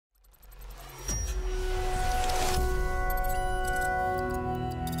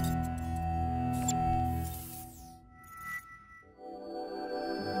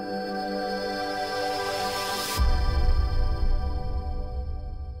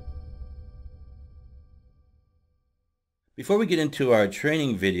Before we get into our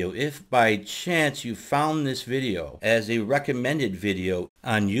training video, if by chance you found this video as a recommended video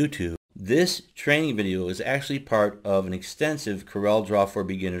on YouTube, this training video is actually part of an extensive CorelDRAW for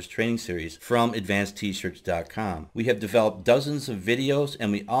Beginners training series from AdvancedTshirts.com. We have developed dozens of videos,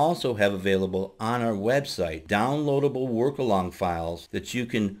 and we also have available on our website downloadable work-along files that you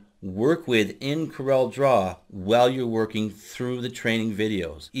can work with in CorelDRAW while you're working through the training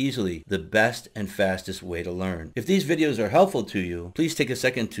videos. Easily the best and fastest way to learn. If these videos are helpful to you, please take a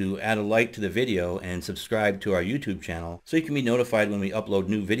second to add a like to the video and subscribe to our YouTube channel so you can be notified when we upload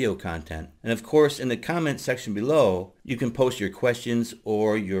new video content. And of course, in the comment section below, you can post your questions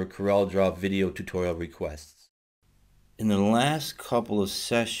or your CorelDRAW video tutorial requests. In the last couple of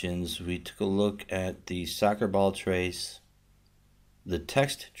sessions, we took a look at the soccer ball trace, the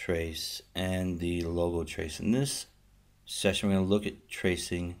text trace, and the logo trace. In this session, we're going to look at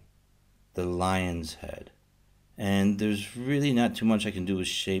tracing the lion's head. And there's really not too much I can do with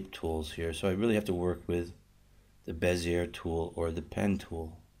shape tools here, so I really have to work with the Bezier tool or the pen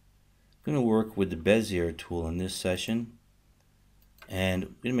tool. I'm going to work with the Bezier tool in this session, and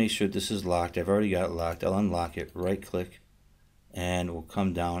I'm going to make sure this is locked. I've already got it locked. I'll unlock it, right click, and we'll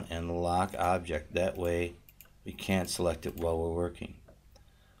come down and lock object. That way we can't select it while we're working.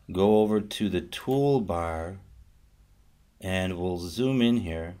 Go over to the toolbar and we'll zoom in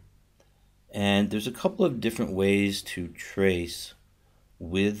here, and there's a couple of different ways to trace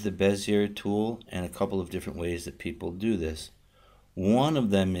with the Bezier tool and a couple of different ways that people do this. One of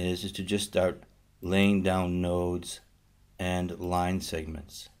them is to just start laying down nodes and line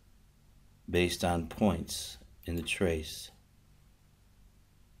segments based on points in the trace.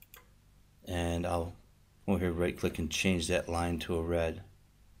 And I'll go here, right click, and change that line to a red.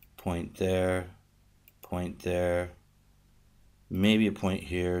 Point there, maybe a point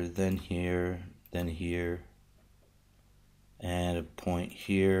here, then here, then here, and a point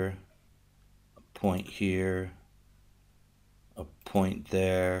here, a point here, a point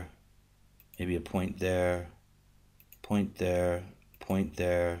there, maybe a point there, point there, point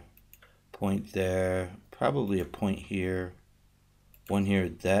there, point there, probably a point here, one here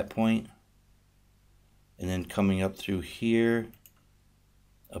at that point, and then coming up through here,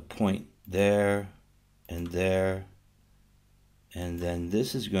 a point there, and there, and then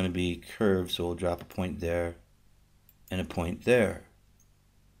this is going to be curved, so we'll drop a point there and a point there.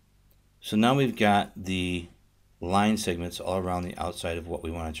 So now we've got the line segments all around the outside of what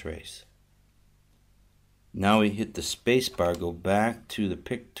we want to trace. Now we hit the space bar, go back to the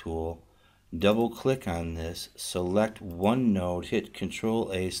pick tool, double click on this, select one node, hit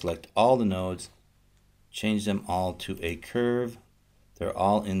Control A, select all the nodes, change them all to a curve. They're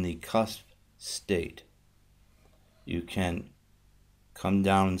all in the cusp state. You can come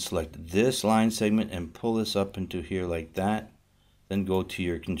down and select this line segment and pull this up into here like that. Then go to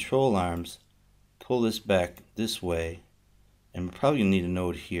your control arms, pull this back this way, and we're probably going to need a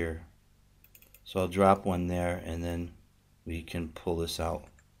node here. So I'll drop one there, and then we can pull this out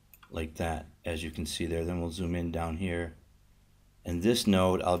like that, as you can see there. Then we'll zoom in down here. And this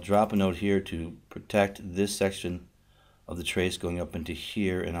node, I'll drop a node here to protect this section of the trace going up into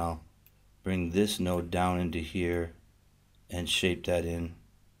here, and I'll bring this node down into here and shape that in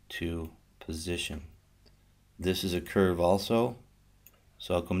to position. This is a curve also,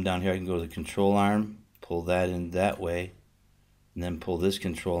 so I'll come down here, I can go to the control arm, pull that in that way, and then pull this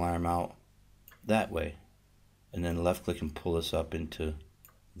control arm out that way, and then left click and pull this up into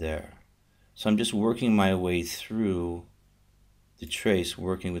there. So I'm just working my way through the trace,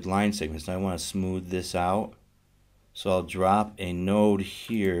 working with line segments. Now I want to smooth this out, so I'll drop a node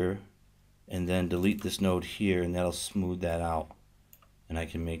here and then delete this node here, and that'll smooth that out, and I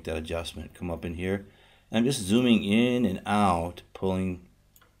can make that adjustment. Come up in here, and I'm just zooming in and out, pulling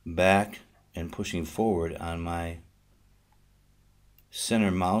back and pushing forward on my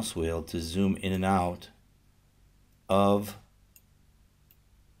center mouse wheel to zoom in and out of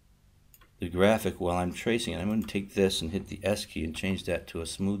the graphic while I'm tracing it. I'm going to take this and hit the S key and change that to a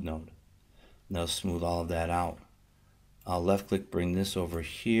smooth node. And that'll smooth all of that out. I'll left click, bring this over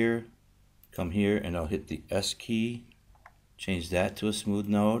here, come here, and I'll hit the S key, change that to a smooth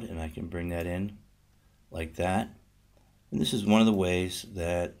node, and I can bring that in like that. And this is one of the ways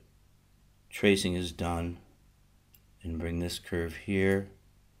that tracing is done. And bring this curve here,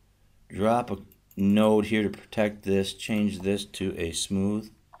 drop a node here to protect this, change this to a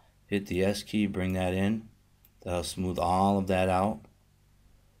smooth, hit the S key, bring that in, that'll smooth all of that out.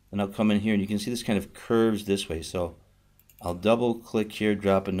 Then I'll come in here, and you can see this kind of curves this way, so I'll double click here,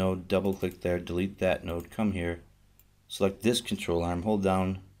 drop a node, double click there, delete that node, come here, select this control arm, hold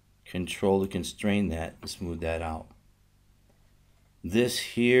down Control to constrain that and smooth that out. This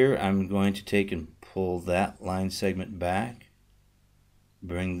here, I'm going to take and pull that line segment back,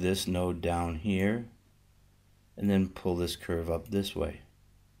 bring this node down here, and then pull this curve up this way.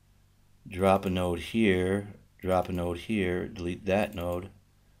 Drop a node here, drop a node here, delete that node,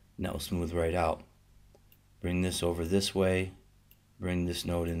 and that will smooth right out. Bring this over this way, bring this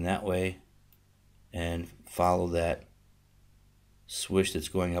node in that way, and follow that swish that's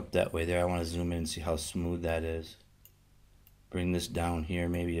going up that way there. I want to zoom in and see how smooth that is. Bring this down here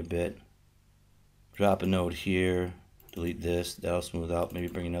maybe a bit. Drop a node here, delete this, that'll smooth out. Maybe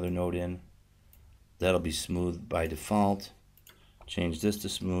bring another node in. That'll be smooth by default. Change this to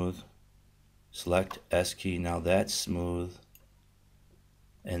smooth. Select S key, now that's smooth.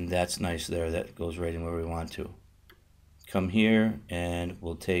 And that's nice there, that goes right in where we want to. Come here and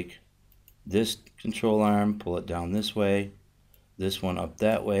we'll take this control arm, pull it down this way, this one up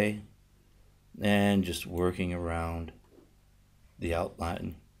that way, and just working around the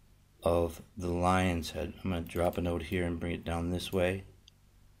outline of the lion's head. I'm going to drop a node here and bring it down this way.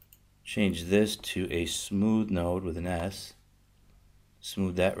 Change this to a smooth node with an S.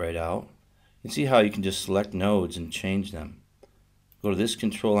 Smooth that right out. You can see how you can just select nodes and change them. Go to this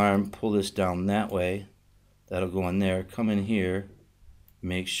control arm, pull this down that way. That'll go in there. Come in here,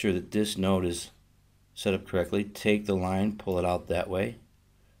 make sure that this node is set up correctly. Take the line, pull it out that way.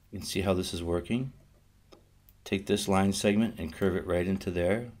 You can see how this is working. Take this line segment and curve it right into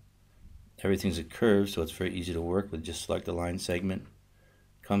there. Everything's a curve, so it's very easy to work with. Just select the line segment.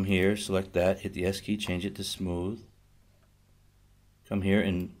 Come here, select that, hit the S key, change it to smooth. Come here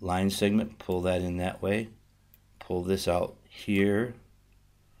and line segment, pull that in that way. Pull this out here.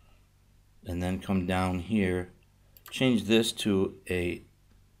 And then come down here. Change this to a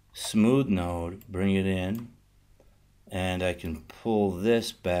smooth node, bring it in. And I can pull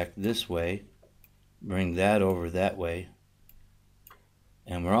this back this way. Bring that over that way.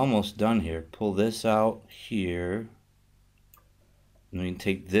 And we're almost done here. Pull this out here. And we can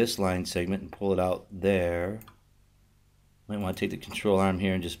take this line segment and pull it out there. Might want to take the control arm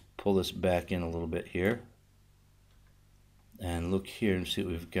here and just pull this back in a little bit here. And look here and see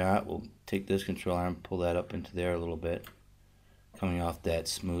what we've got. We'll take this control arm, pull that up into there a little bit. Coming off that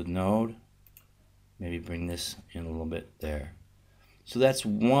smooth node. Maybe bring this in a little bit there. So that's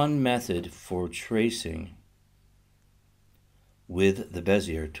one method for tracing with the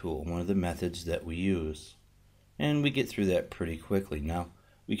Bezier tool, one of the methods that we use. And we get through that pretty quickly. Now,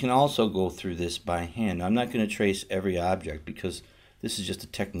 we can also go through this by hand. I'm not going to trace every object because this is just the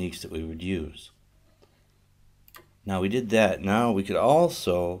techniques that we would use. Now we did that. Now we could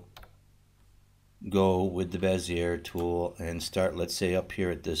also go with the Bezier tool and start, let's say up here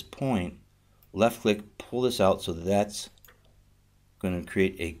at this point, left click, pull this out so that's going to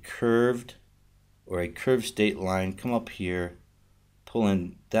create a curved or a curved state line. Come up here, pull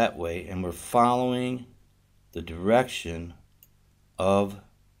in that way, and we're following the direction of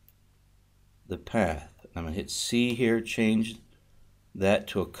the path. I'm going to hit C here, change that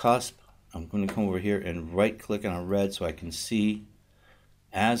to a cusp. I'm going to come over here and right click on a red so I can see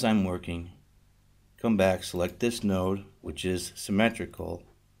as I'm working. Come back, select this node, which is symmetrical,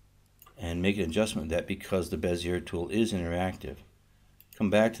 and make an adjustment with that because the Bezier tool is interactive. Come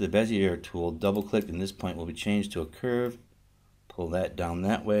back to the Bezier tool, double click, and this point will be changed to a curve. Pull that down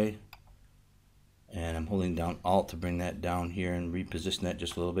that way, and I'm holding down Alt to bring that down here and reposition that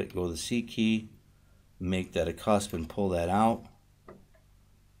just a little bit. Go to the C key, make that a cusp and pull that out.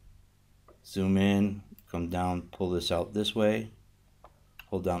 Zoom in, come down, pull this out this way.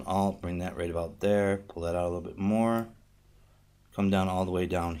 Hold down Alt, bring that right about there, pull that out a little bit more. Come down all the way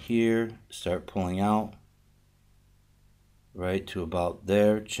down here, start pulling out right to about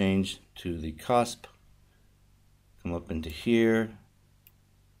there, change to the cusp. Come up into here,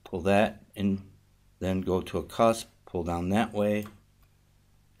 pull that in, then go to a cusp, pull down that way.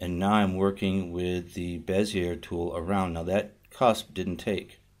 And now I'm working with the Bezier tool around. Now that cusp didn't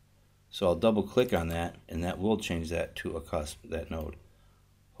take. So I'll double click on that and that will change that to a cusp, that node.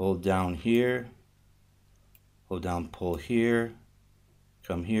 Hold down here, hold down, pull here,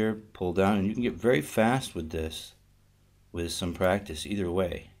 come here, pull down, and you can get very fast with this with some practice either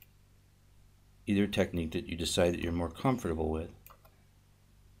way. Either technique that you decide that you're more comfortable with.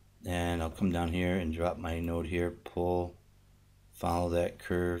 And I'll come down here and drop my node here, pull, follow that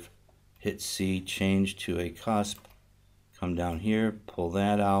curve, hit C, change to a cusp, come down here, pull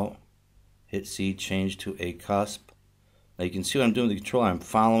that out, hit C, change to a cusp. Now you can see what I'm doing with the controller. I'm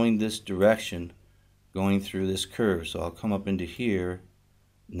following this direction going through this curve. So I'll come up into here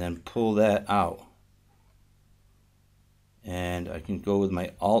and then pull that out. And I can go with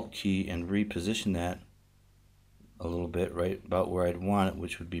my Alt key and reposition that a little bit right about where I'd want it,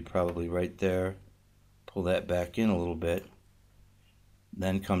 which would be probably right there. Pull that back in a little bit.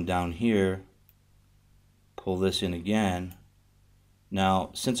 Then come down here, pull this in again.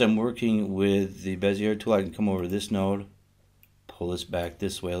 Now, since I'm working with the Bezier tool, I can come over to this node, pull this back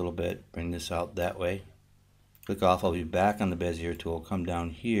this way a little bit, bring this out that way. Click off, I'll be back on the Bezier tool, come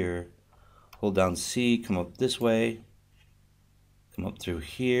down here, hold down C, come up this way, come up through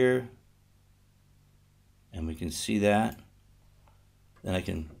here, and we can see that. Then I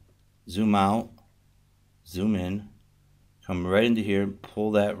can zoom out, zoom in, come right into here,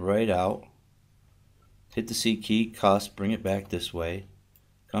 pull that right out, hit the C key, cusp, bring it back this way,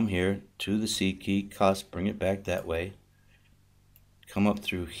 come here to the C key, cusp, bring it back that way, come up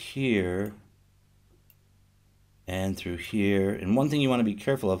through here and through here. And one thing you want to be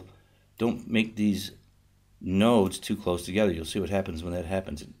careful of, don't make these nodes too close together. You'll see what happens when that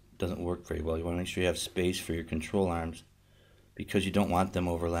happens. It doesn't work very well. You want to make sure you have space for your control arms because you don't want them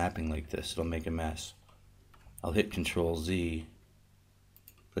overlapping like this. It'll make a mess. I'll hit Control Z,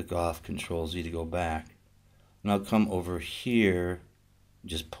 click off, Control Z to go back, and I'll come over here,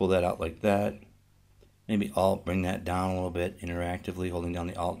 just pull that out like that. Maybe Alt, bring that down a little bit interactively, holding down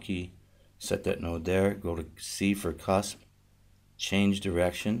the Alt key, set that node there, go to C for cusp, change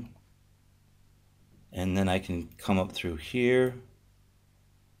direction, and then I can come up through here,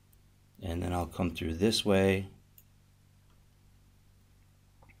 and then I'll come through this way,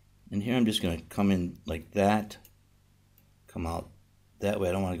 and here I'm just going to come in like that, come out that way.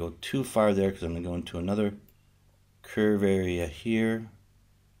 I don't want to go too far there because I'm going to go into another curve area here,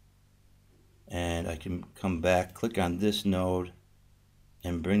 and I can come back, click on this node,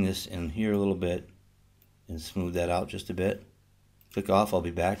 and bring this in here a little bit and smooth that out just a bit. Click off, I'll be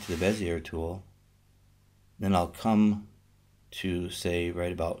back to the Bezier tool. Then I'll come to, say,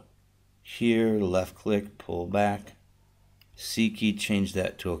 right about here, left click, pull back, C key, change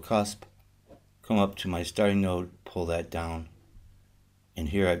that to a cusp, come up to my starting node, pull that down, and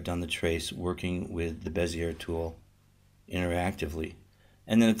here I've done the trace working with the Bezier tool interactively.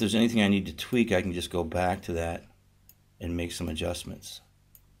 And then if there's anything I need to tweak, I can just go back to that and make some adjustments.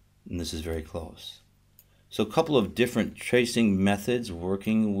 And this is very close. So a couple of different tracing methods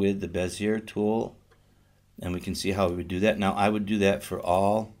working with the Bezier tool, and we can see how we would do that. Now I would do that for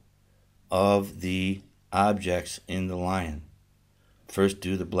all of the objects in the lion. First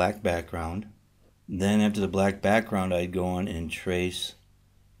do the black background, then after the black background I'd go on and trace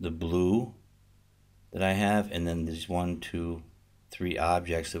the blue that I have, and then there's 1, 2, 3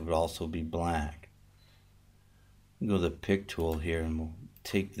 objects that would also be black. Go to the pick tool here and we'll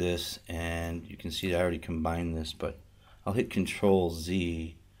take this, and you can see I already combined this, but I'll hit Control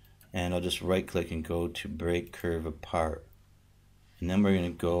Z and I'll just right click and go to break curve apart, and then we're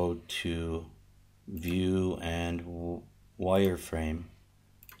going to go to view and wireframe,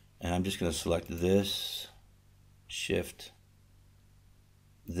 and I'm just going to select this, shift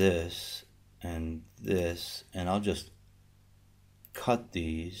this and this, and I'll just cut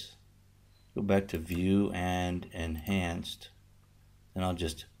these, go back to view and enhanced, and I'll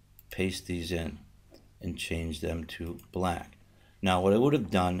just paste these in and change them to black. Now what I would have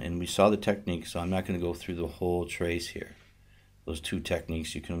done, and we saw the technique, so I'm not going to go through the whole trace here. Those 2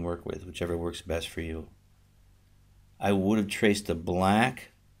 techniques you can work with, whichever works best for you. I would have traced the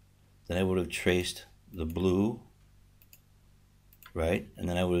black, then I would have traced the blue, right? And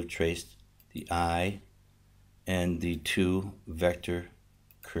then I would have traced the eye and the 2 vector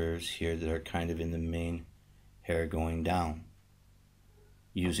curves here that are kind of in the main hair going down,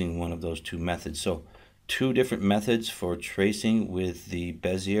 using one of those 2 methods. So 2 different methods for tracing with the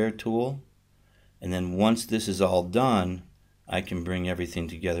Bezier tool, and then once this is all done, I can bring everything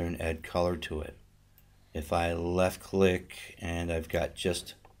together and add color to it. If I left click and I've got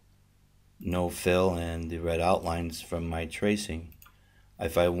just no fill and the red outlines from my tracing,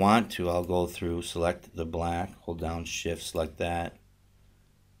 if I want to, I'll go through, select the black, hold down shift, select that,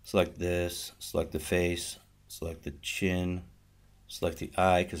 select this, select the face, select the chin, select the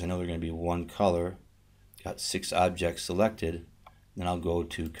eye, because I know they're going to be one color. Got 6 objects selected. Then I'll go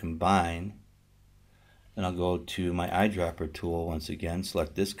to combine, and I'll go to my eyedropper tool once again,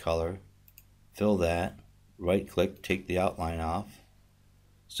 select this color, fill that, right click, take the outline off.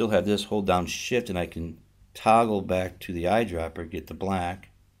 Still have this, hold down shift, and I can toggle back to the eyedropper, get the black,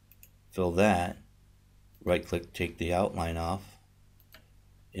 fill that, right click, take the outline off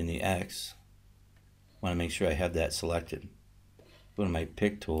in the X. Want to make sure I have that selected. Go to my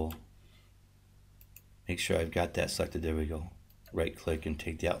pick tool, make sure I've got that selected. There we go. Right click and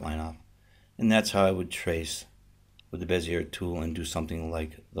take the outline off. And that's how I would trace with the Bezier tool and do something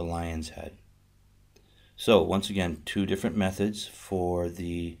like the lion's head. So once again, two different methods for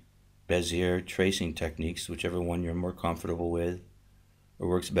the Bezier tracing techniques, whichever one you're more comfortable with or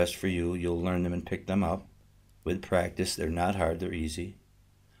works best for you. You'll learn them and pick them up with practice. They're not hard, they're easy.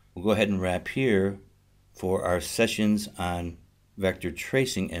 We'll go ahead and wrap here for our sessions on vector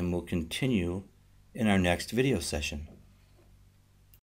tracing, and we'll continue in our next video session.